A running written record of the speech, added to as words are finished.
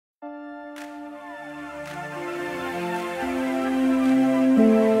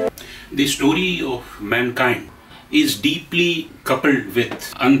The story of mankind is deeply coupled with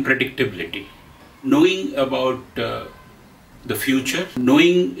unpredictability. Knowing about the future,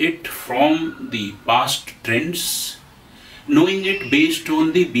 knowing it from the past trends, knowing it based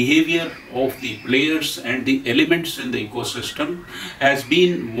on the behavior of the players and the elements in the ecosystem has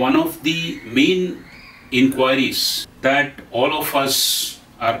been one of the main inquiries that all of us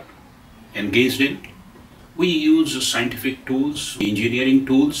are engaged in. We use scientific tools, engineering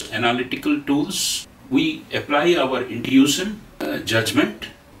tools, analytical tools. We apply our intuition, judgment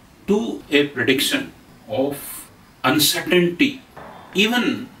to a prediction of uncertainty.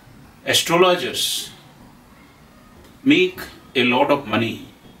 Even astrologers make a lot of money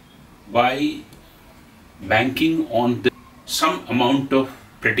by banking on some amount of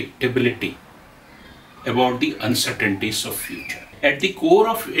predictability about the uncertainties of future. At the core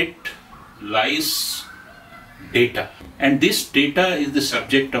of it lies data, and this data is the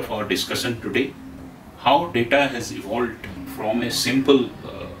subject of our discussion today. How data has evolved from a simple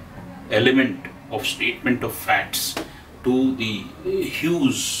element of statement of facts to the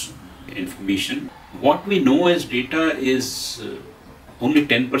huge information. What we know as data is only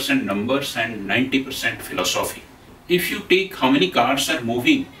 10% numbers and 90% philosophy. If you take how many cars are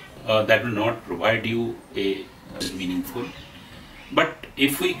moving, that will not provide you a meaningful. But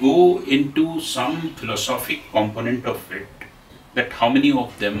if we go into some philosophic component of it, that how many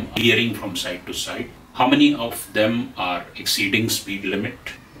of them are veering from side to side, how many of them are exceeding speed limit,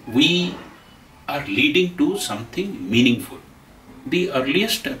 we are leading to something meaningful. The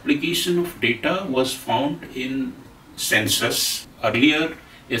earliest application of data was found in census. Earlier,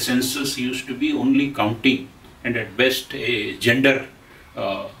 a census used to be only counting, and at best a gender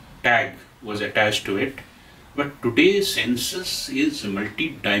tag was attached to it. But today, census is a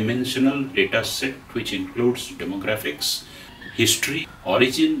multi-dimensional data set which includes demographics, history,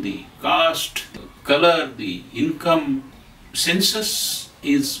 origin, the caste, the color, the income. Census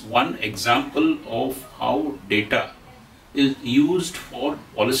is one example of how data is used for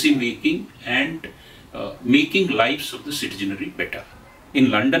policy making and making lives of the citizenry better.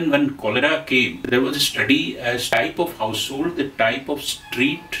 In London, when cholera came, there was a study as type of household, the type of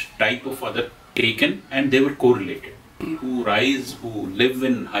street, type of other taken, and they were correlated. Who live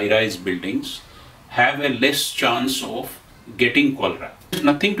in high-rise buildings have a less chance of getting cholera. It has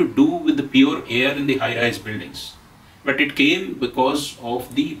nothing to do with the pure air in the high-rise buildings, but it came because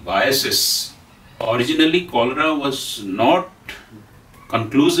of the biases. Originally, cholera was not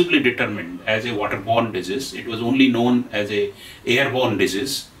conclusively determined as a waterborne disease. It was only known as a airborne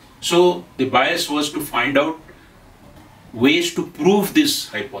disease. So the bias was to find out ways to prove this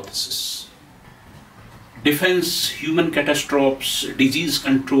hypothesis. Defense, human catastrophes, disease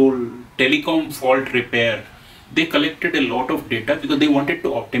control, telecom fault repair. They collected a lot of data because they wanted to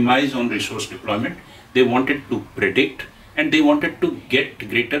optimize on resource deployment. They wanted to predict, and they wanted to get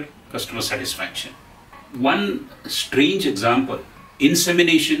greater customer satisfaction. One strange example,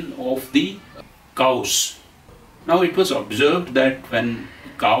 insemination of the cows. Now it was observed that when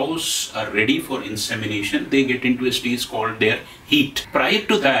cows are ready for insemination, they get into a stage called their heat. Prior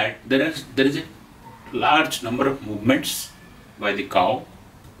to that, there is a large number of movements by the cow.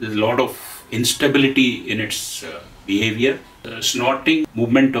 There's a lot of instability in its behavior, snorting,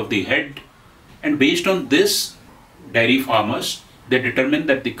 movement of the head, and based on this, dairy farmers, they determine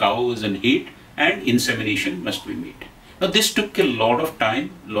that the cow is in heat and insemination must be made. Now this took a lot of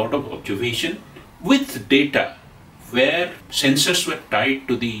time, lot of observation with data where sensors were tied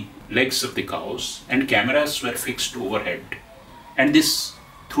to the legs of the cows and cameras were fixed overhead. And this,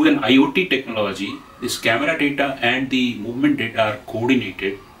 through an IoT technology, this camera data and the movement data are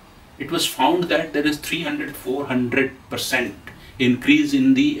coordinated. It was found that there is 300-400% increase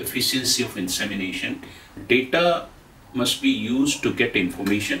in the efficiency of insemination. Data must be used to get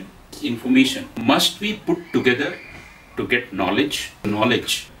information. Information must be put together to get knowledge.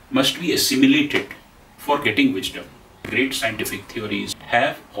 Knowledge must be assimilated for getting wisdom. Great scientific theories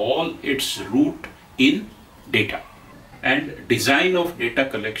have all its root in data. And design of data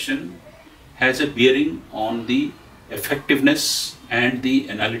collection has a bearing on the effectiveness and the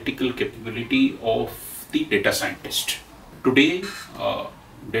analytical capability of the data scientist. Today,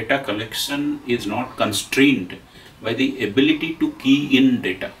 data collection is not constrained by the ability to key in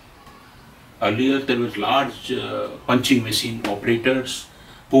data. Earlier, there was large punching machine operators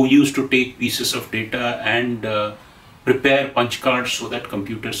who used to take pieces of data and prepare punch cards so that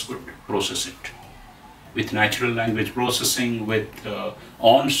computers could process it. With natural language processing, with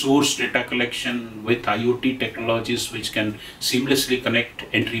on-source data collection, with IoT technologies which can seamlessly connect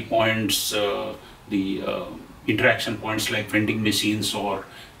entry points, the interaction points like vending machines or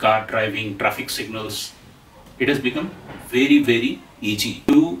car driving, traffic signals. It has become very, very easy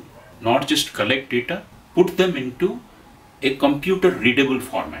to not just collect data, put them into a computer readable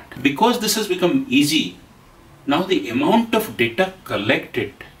format. Because this has become easy, now the amount of data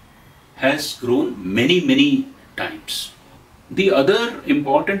collected has grown many, many times. The other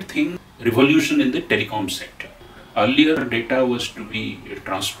important thing, revolution in the telecom sector. Earlier data was to be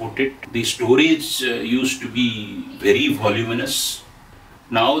transported. The storage used to be very voluminous.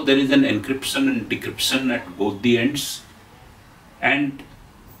 Now there is an encryption and decryption at both the ends, and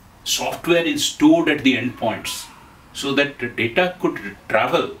software is stored at the endpoints so that the data could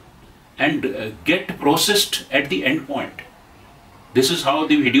travel and get processed at the endpoint. This is how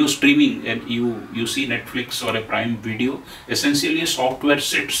the video streaming, and you see Netflix or a Prime Video, essentially a software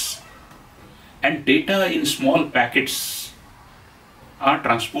sits and data in small packets are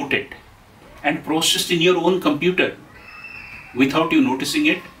transported and processed in your own computer without you noticing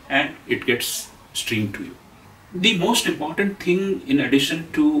it, and it gets streamed to you. The most important thing in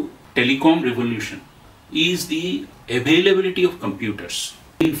addition to telecom revolution is the availability of computers.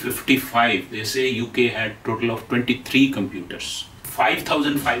 In 1955, they say UK had total of 23 computers,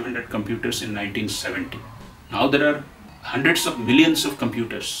 5,500 computers in 1970. Now there are hundreds of millions of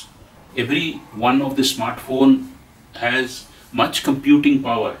computers. Every one of the smartphone has much computing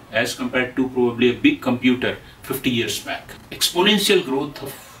power as compared to probably a big computer 50 years back. Exponential growth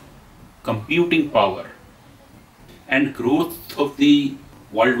of computing power and growth of the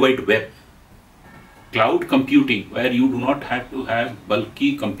World Wide Web, cloud computing, where you do not have to have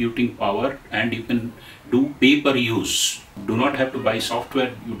bulky computing power and you can do pay-per-use. Do not have to buy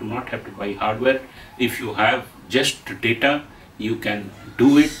software, you do not have to buy hardware. If you have just data, you can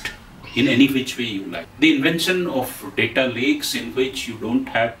do it in any which way you like. The invention of data lakes, in which you don't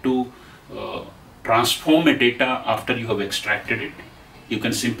have to transform a data after you have extracted it. You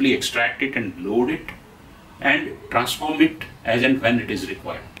can simply extract it and load it and transform it as and when it is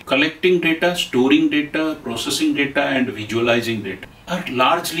required. Collecting data, storing data, processing data and visualizing data are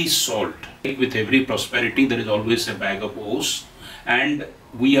largely solved. With every prosperity, there is always a bag of woes, and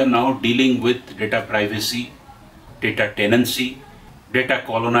we are now dealing with data privacy, data tenancy, data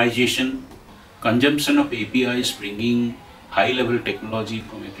colonization, consumption of APIs bringing high-level technology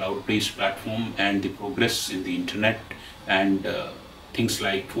from a cloud-based platform, and the progress in the internet and things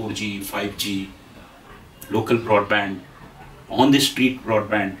like 4G, 5G, local broadband, on-the-street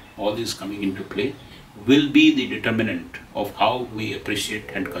broadband, all this coming into play will be the determinant of how we appreciate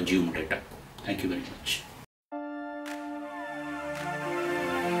and consume data. Thank you very much.